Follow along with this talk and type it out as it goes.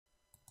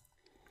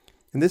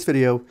In this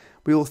video,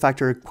 we will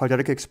factor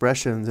quadratic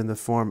expressions in the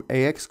form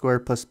ax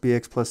squared plus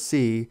bx plus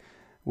c,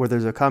 where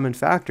there's a common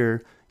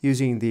factor,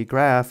 using the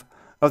graph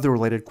of the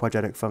related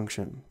quadratic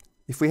function.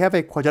 If we have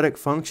a quadratic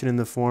function in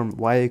the form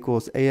y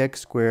equals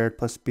ax squared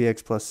plus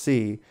bx plus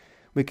c,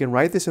 we can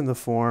write this in the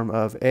form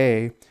of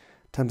a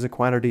times the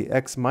quantity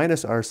x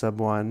minus r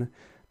sub 1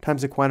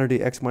 times the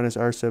quantity x minus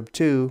r sub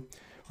 2,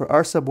 where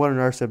r sub 1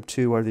 and r sub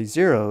 2 are the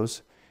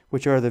zeros,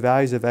 which are the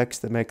values of x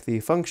that make the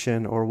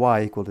function, or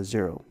y, equal to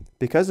 0.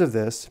 Because of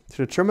this,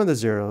 to determine the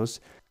zeros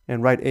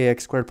and write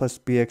ax squared plus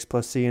bx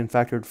plus c in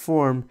factored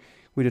form,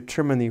 we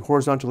determine the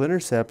horizontal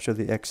intercepts, or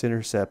the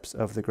x-intercepts,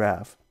 of the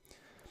graph.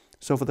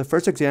 So for the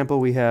first example,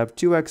 we have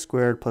 2x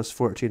squared plus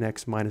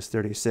 14x minus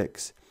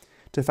 36.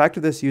 To factor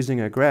this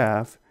using a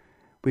graph,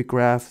 we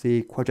graph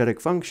the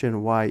quadratic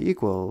function y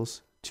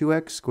equals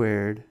 2x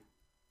squared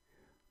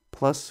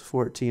plus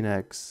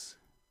 14x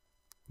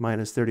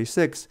minus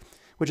 36,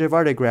 which I've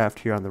already graphed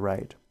here on the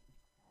right.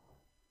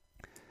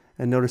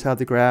 And notice how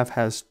the graph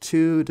has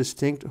two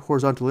distinct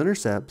horizontal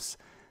intercepts,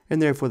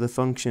 and therefore the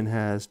function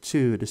has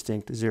two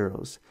distinct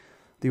zeros.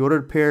 The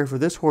ordered pair for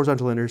this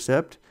horizontal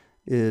intercept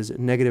is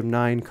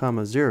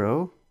 -9,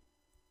 0,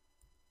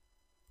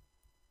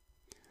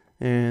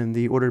 and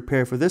the ordered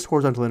pair for this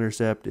horizontal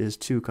intercept is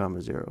 2,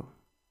 0.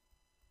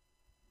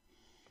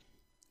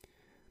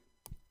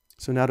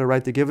 So now to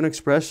write the given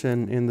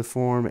expression in the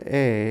form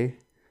a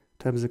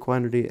times the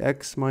quantity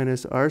x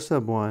minus r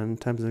sub 1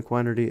 times the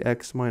quantity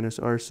x minus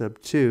r sub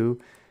 2,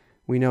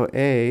 we know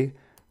a,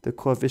 the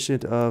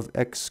coefficient of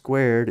x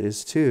squared,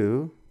 is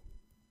 2.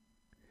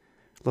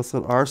 Let's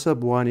let r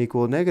sub 1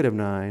 equal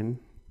 -9,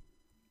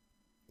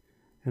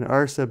 and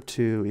r sub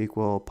 2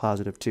 equal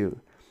positive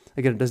 2.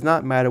 Again, it does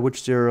not matter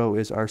which 0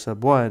 is r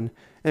sub 1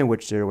 and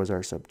which 0 is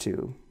r sub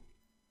 2.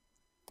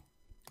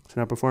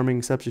 So now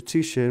performing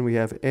substitution, we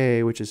have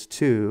a, which is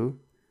 2,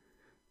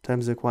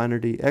 times the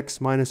quantity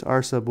x minus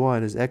r sub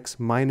 1 is x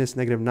minus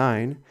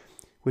 -9,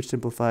 which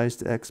simplifies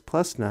to x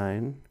plus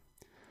 9.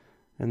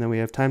 And then we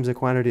have times the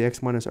quantity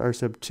x minus r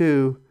sub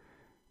 2,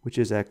 which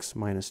is x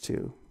minus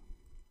 2.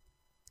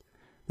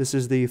 This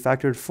is the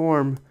factored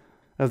form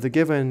of the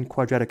given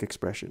quadratic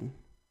expression.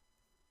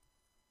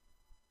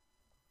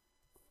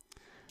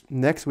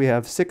 Next, we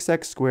have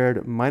 6x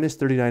squared minus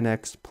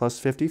 39x plus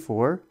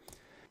 54.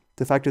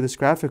 To factor this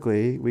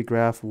graphically, we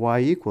graph y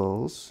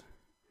equals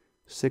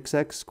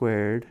 6x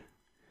squared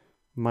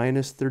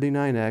minus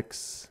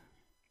 39x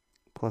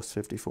plus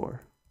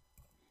 54,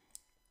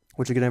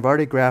 which again I've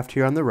already graphed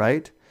here on the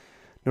right.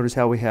 Notice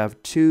how we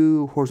have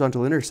two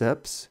horizontal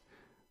intercepts,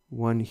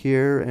 one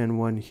here and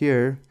one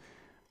here.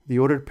 The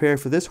ordered pair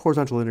for this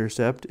horizontal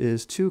intercept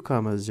is 2,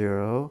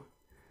 0.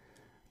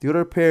 The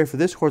ordered pair for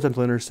this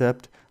horizontal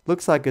intercept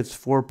looks like it's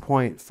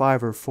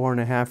 4.5 or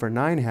 4.5 or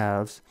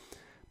 9/2,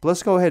 but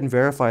let's go ahead and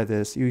verify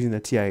this using the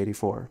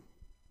TI-84.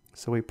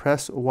 So we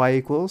press y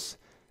equals,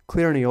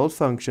 clear any old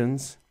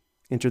functions,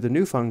 enter the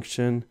new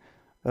function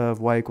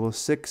of y equals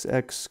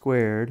 6x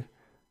squared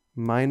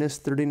minus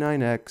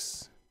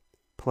 39x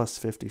plus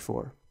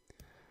 54.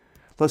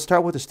 Let's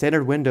start with the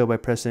standard window by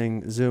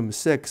pressing zoom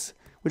 6,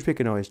 which we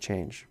can always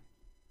change.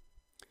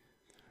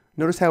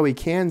 Notice how we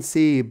can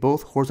see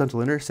both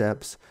horizontal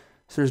intercepts,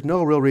 so there's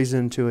no real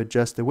reason to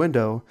adjust the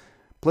window,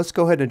 but let's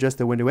go ahead and adjust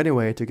the window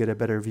anyway to get a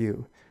better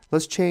view.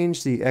 Let's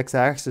change the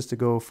x-axis to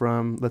go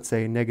from, let's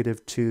say,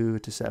 -2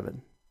 to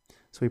 7.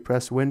 So we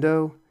press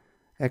window,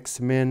 x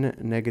min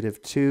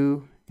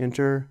 -2,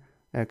 enter,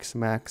 x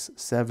max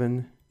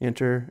 7,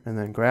 enter, and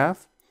then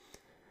graph.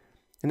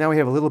 And now we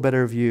have a little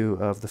better view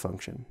of the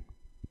function.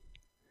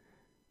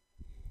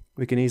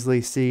 We can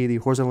easily see the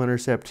horizontal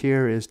intercept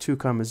here is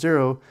 2,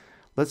 0.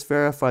 Let's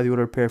verify the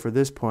ordered pair for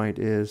this point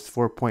is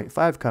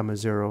 4.5,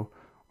 0,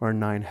 or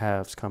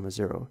 9/2,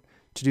 0.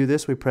 To do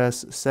this, we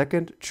press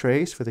second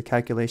trace for the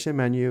calculation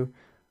menu,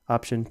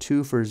 option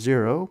 2 for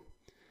 0.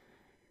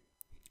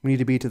 We need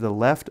to be to the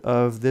left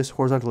of this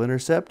horizontal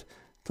intercept.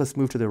 Let's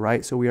move to the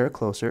right so we are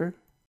closer.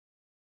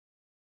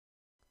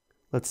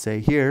 Let's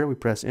say here, we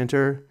press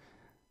enter.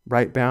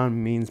 Right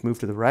bound means move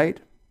to the right,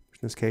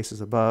 which in this case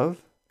is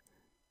above.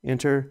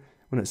 Enter.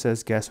 When it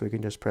says guess, we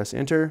can just press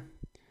enter.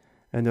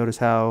 And notice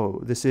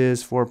how this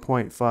is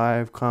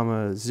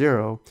 4.5,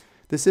 0.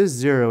 This is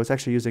 0. It's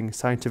actually using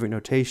scientific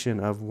notation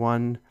of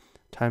 1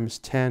 times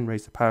 10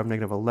 raised to the power of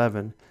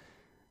 -11,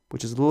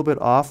 which is a little bit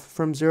off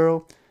from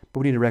 0, but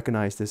we need to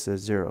recognize this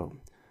as 0.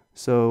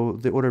 So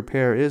the ordered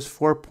pair is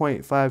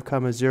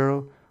 4.5,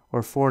 0,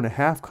 or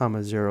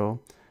 4.5, 0.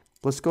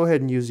 Let's go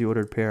ahead and use the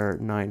ordered pair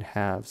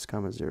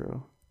 9/2,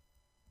 0.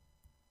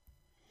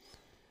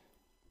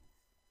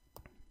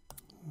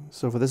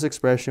 So for this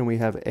expression, we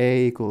have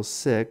a equals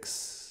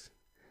 6.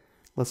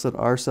 Let's let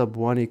r sub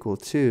 1 equal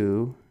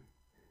 2,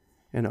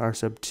 and r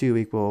sub 2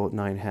 equal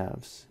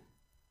 9/2.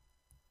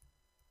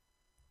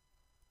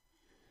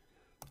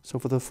 So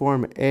for the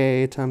form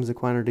a times the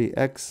quantity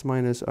x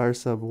minus r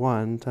sub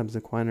 1 times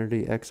the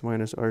quantity x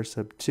minus r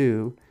sub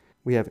 2,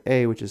 we have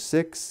a, which is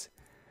 6,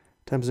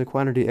 times the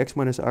quantity x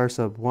minus r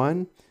sub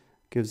 1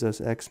 gives us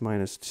x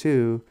minus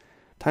 2.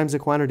 times the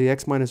quantity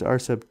x minus r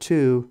sub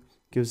 2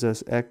 gives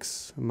us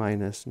x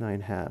minus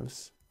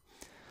 9/2.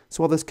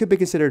 So while this could be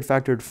considered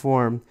factored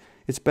form,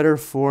 it's better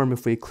form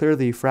if we clear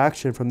the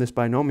fraction from this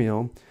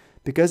binomial.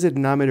 Because the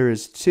denominator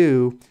is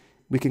 2,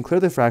 we can clear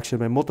the fraction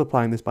by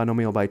multiplying this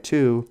binomial by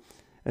 2,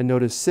 and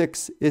notice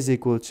 6 is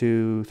equal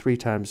to 3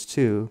 times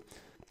 2.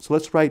 So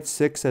let's write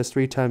 6 as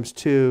 3 times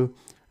 2,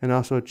 and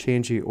also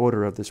change the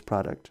order of this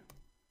product.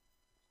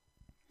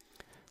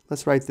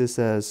 Let's write this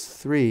as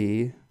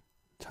 3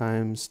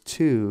 times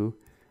 2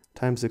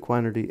 times the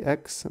quantity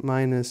x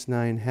minus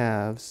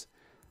 9/2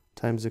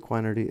 times the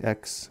quantity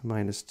x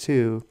minus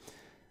 2.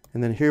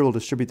 And then here we'll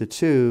distribute the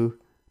 2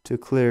 to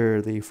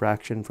clear the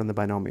fraction from the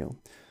binomial.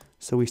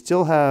 So we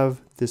still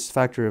have this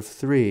factor of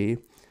 3.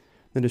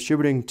 Then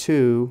distributing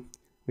 2,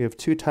 we have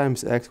 2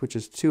 times x, which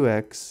is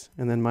 2x,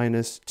 and then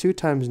minus 2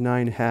 times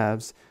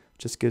 9/2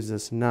 just gives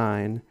us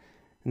 9,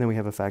 and then we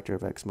have a factor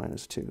of x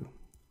minus 2.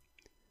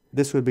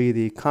 This would be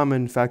the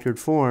common factored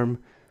form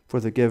for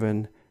the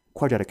given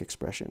quadratic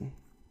expression.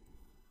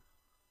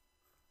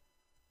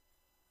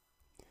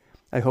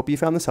 I hope you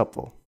found this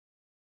helpful.